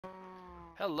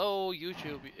Hello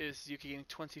YouTube, it's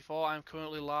YukiGaming24. I'm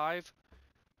currently live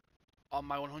on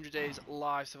my 100 days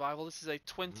live survival. This is a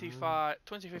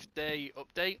 25th day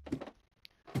update.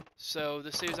 So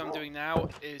the series I'm doing now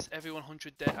is every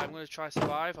 100 days. I'm going to try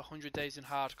survive 100 days in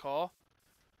hardcore.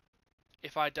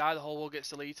 If I die, the whole world gets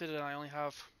deleted and I only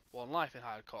have one life in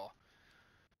hardcore.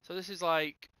 So this is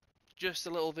like just a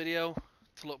little video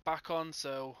to look back on,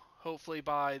 so hopefully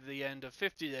by the end of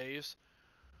 50 days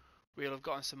we'll have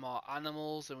gotten some more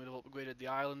animals and we'll have upgraded the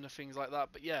island and things like that.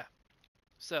 But yeah,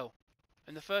 so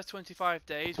in the first 25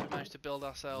 days we managed to build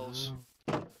ourselves,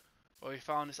 we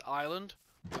found this island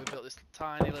where we built this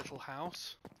tiny little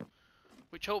house,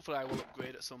 which hopefully I will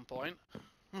upgrade at some point.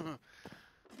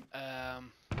 That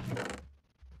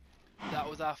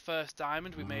was our first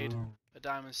diamond. We made a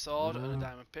diamond sword and a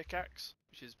diamond pickaxe,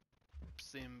 which is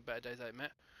seen better days, I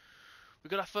admit. We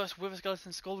got our first wither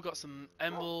skeleton skull. We got some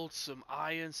emeralds, some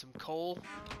iron, some coal.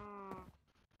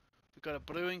 We got a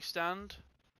brewing stand,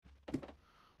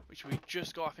 which we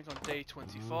just got, I think, on day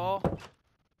 24.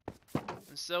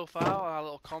 And so far, on our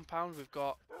little compound, we've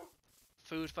got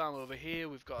food farm over here.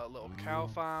 We've got a little cow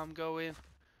farm going.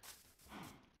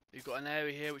 We've got an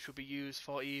area here which will be used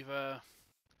for either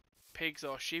pigs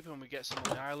or sheep when we get some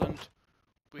on the island.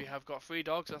 We have got 3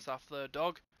 dogs. That's our 3rd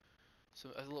dog. So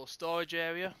a little storage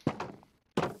area.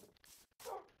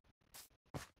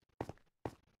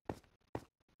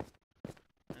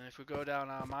 And if we go down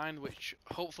our mine, which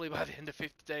hopefully by the end of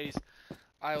 50 days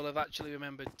I will have actually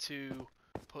remembered to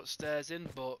put stairs in,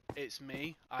 but it's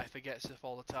me, I forget stuff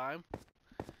all the time.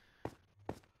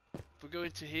 If we go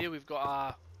into here, we've got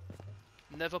our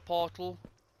nether portal.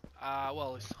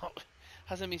 Well, it's not,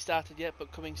 hasn't been started yet,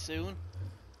 but coming soon.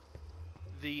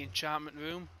 The enchantment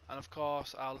room, and of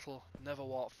course our little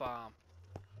netherwart farm.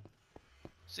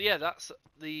 So yeah, that's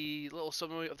the little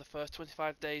summary of the first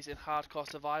 25 days in hardcore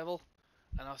survival,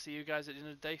 and I'll see you guys at the end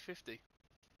of day 50.